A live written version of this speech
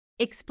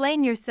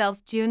Explain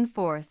yourself. June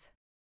 4th.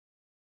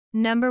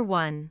 Number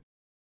 1.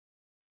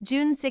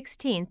 June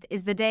 16th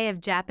is the day of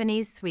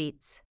Japanese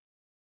sweets.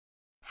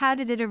 How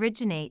did it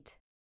originate?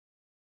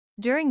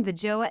 During the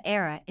Jowa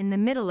era in the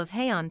middle of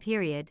Heian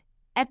period,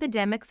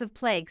 epidemics of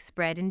plague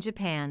spread in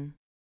Japan.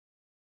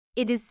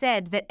 It is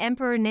said that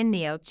Emperor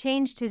Ninmyo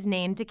changed his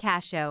name to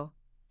Kasho,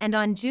 and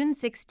on June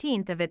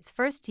 16th of its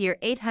first year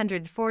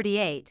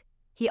 848,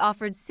 he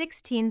offered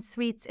 16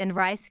 sweets and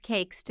rice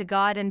cakes to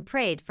God and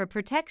prayed for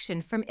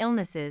protection from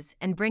illnesses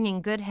and bringing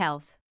good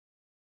health.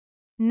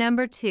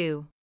 Number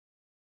 2.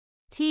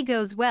 Tea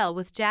goes well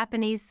with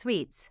Japanese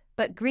sweets,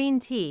 but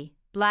green tea,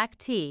 black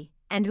tea,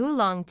 and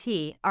oolong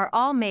tea are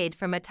all made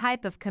from a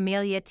type of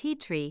camellia tea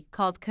tree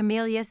called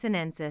Camellia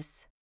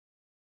sinensis.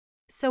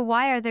 So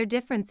why are there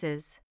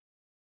differences?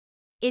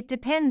 It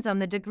depends on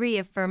the degree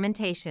of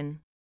fermentation.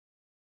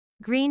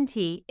 Green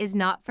tea is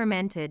not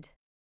fermented.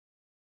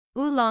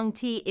 Oolong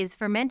tea is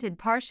fermented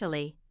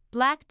partially,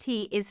 black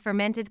tea is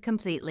fermented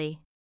completely.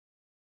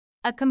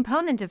 A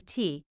component of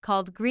tea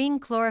called green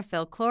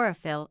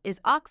chlorophyll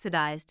is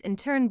oxidized and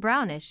turned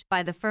brownish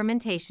by the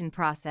fermentation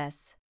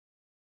process.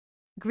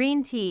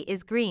 Green tea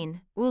is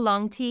green,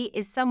 oolong tea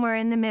is somewhere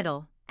in the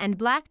middle, and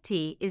black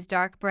tea is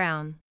dark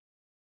brown.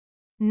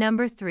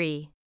 Number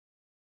 3.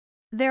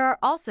 There are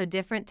also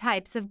different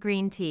types of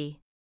green tea.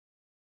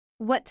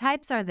 What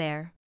types are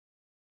there?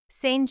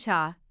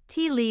 Sencha,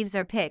 tea leaves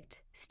are picked,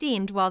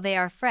 steamed while they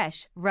are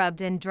fresh,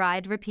 rubbed and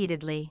dried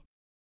repeatedly.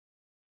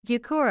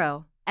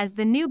 Gyukuro, as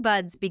the new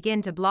buds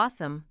begin to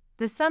blossom,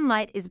 the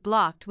sunlight is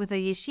blocked with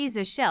a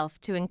yashiza shelf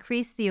to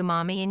increase the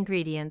umami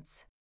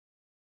ingredients.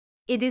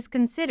 It is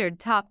considered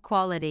top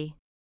quality.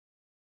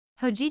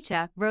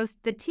 Hojicha,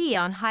 roast the tea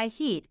on high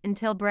heat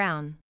until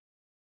brown.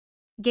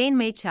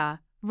 Gainmeicha,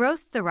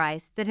 roast the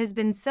rice that has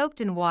been soaked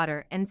in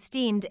water and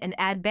steamed and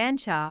add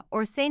bancha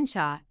or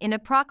sencha in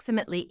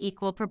approximately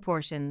equal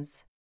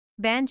proportions.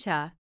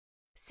 Bancha,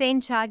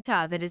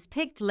 sencha that is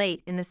picked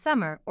late in the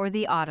summer or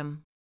the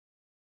autumn.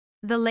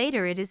 The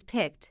later it is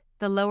picked,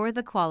 the lower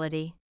the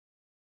quality.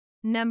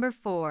 Number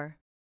 4.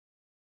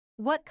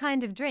 What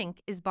kind of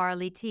drink is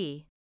barley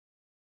tea?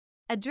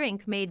 A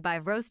drink made by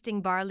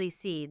roasting barley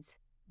seeds,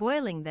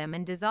 boiling them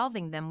and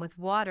dissolving them with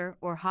water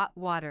or hot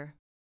water.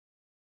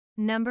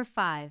 Number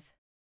 5.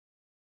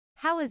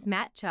 How is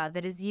matcha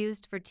that is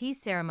used for tea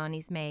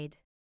ceremonies made?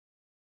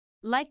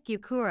 Like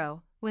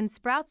gyukuro, when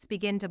sprouts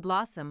begin to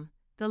blossom,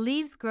 the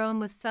leaves grown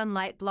with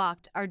sunlight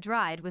blocked are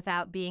dried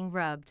without being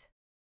rubbed.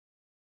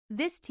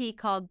 This tea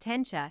called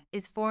tencha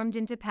is formed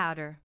into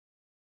powder.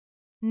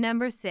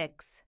 Number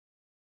 6.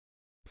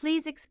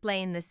 Please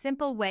explain the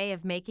simple way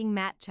of making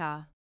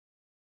matcha.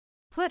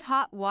 Put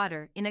hot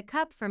water in a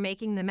cup for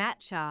making the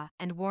matcha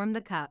and warm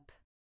the cup.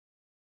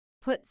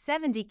 Put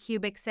 70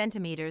 cubic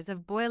centimeters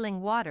of boiling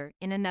water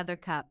in another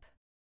cup.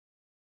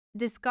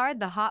 Discard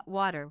the hot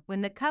water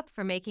when the cup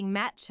for making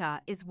matcha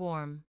is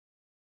warm.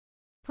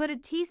 Put a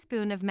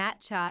teaspoon of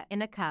matcha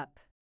in a cup.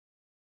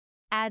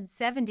 Add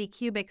 70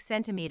 cubic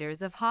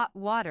centimeters of hot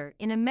water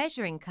in a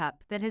measuring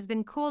cup that has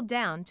been cooled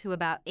down to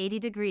about 80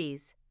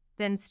 degrees,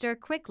 then stir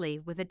quickly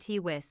with a tea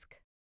whisk.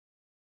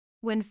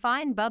 When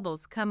fine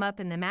bubbles come up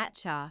in the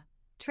matcha,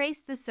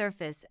 trace the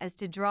surface as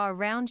to draw a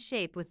round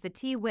shape with the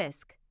tea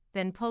whisk,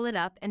 then pull it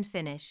up and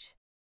finish.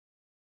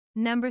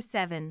 Number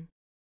 7.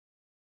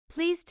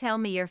 Please tell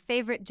me your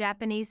favorite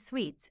Japanese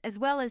sweets as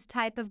well as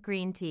type of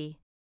green tea.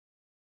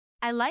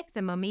 I like the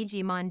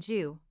momiji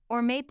manju,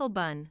 or maple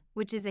bun,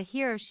 which is a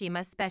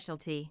Hiroshima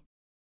specialty.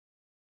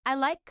 I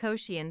like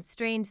Koshian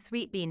strained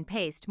sweet bean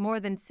paste more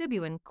than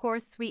Subuan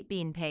coarse sweet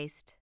bean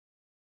paste.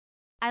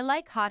 I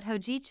like hot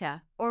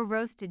hojicha, or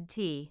roasted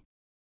tea.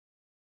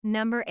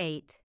 Number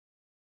 8.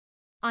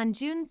 On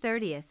June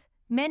 30th,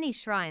 many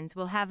shrines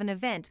will have an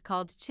event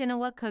called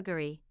Chinowa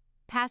Kuguri,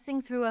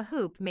 passing through a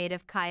hoop made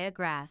of kaya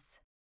grass.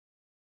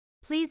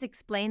 Please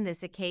explain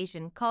this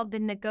occasion called the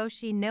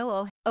Nagoshi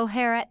no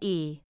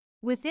Ohara-e.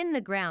 Within the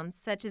grounds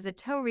such as a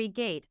torii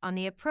gate on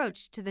the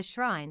approach to the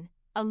shrine,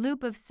 a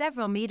loop of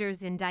several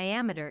meters in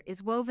diameter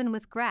is woven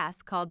with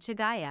grass called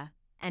chagaya,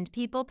 and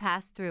people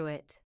pass through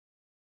it.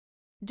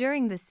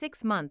 During the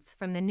 6 months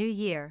from the new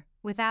year,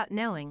 without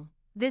knowing,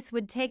 this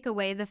would take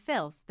away the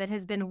filth that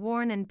has been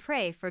worn and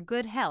pray for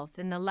good health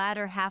in the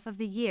latter half of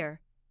the year,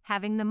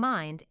 having the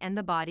mind and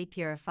the body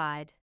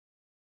purified.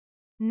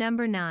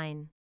 Number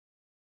 9.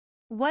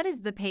 What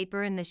is the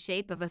paper in the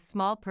shape of a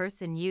small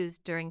person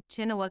used during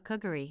Chinowa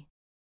Kuguri?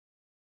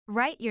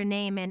 Write your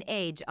name and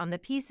age on the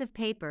piece of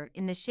paper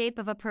in the shape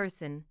of a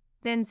person,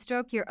 then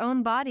stroke your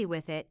own body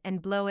with it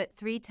and blow it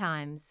 3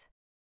 times.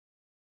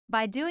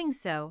 By doing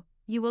so,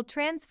 you will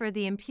transfer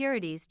the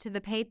impurities to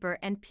the paper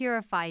and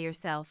purify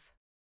yourself.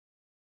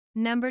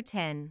 Number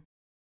 10.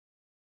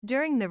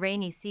 During the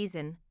rainy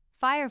season,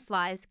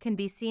 fireflies can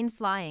be seen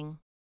flying.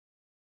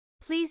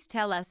 Please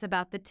tell us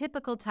about the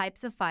typical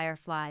types of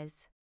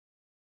fireflies.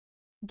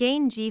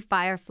 Gainji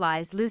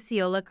fireflies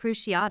Luciola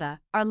cruciata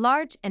are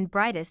large and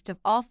brightest of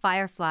all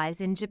fireflies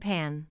in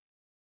Japan.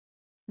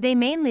 They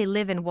mainly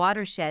live in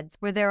watersheds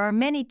where there are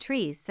many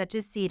trees such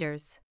as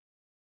cedars.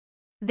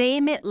 They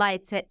emit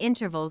lights at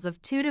intervals of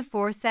 2 to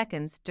 4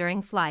 seconds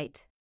during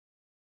flight.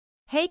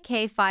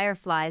 Heike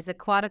fireflies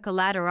aquatica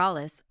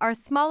lateralis are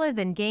smaller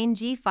than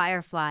Gange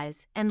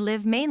fireflies and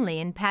live mainly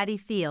in paddy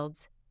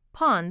fields,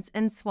 ponds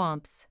and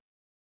swamps.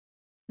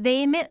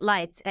 They emit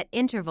lights at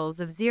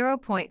intervals of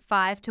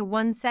 0.5 to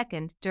 1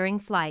 second during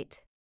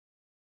flight.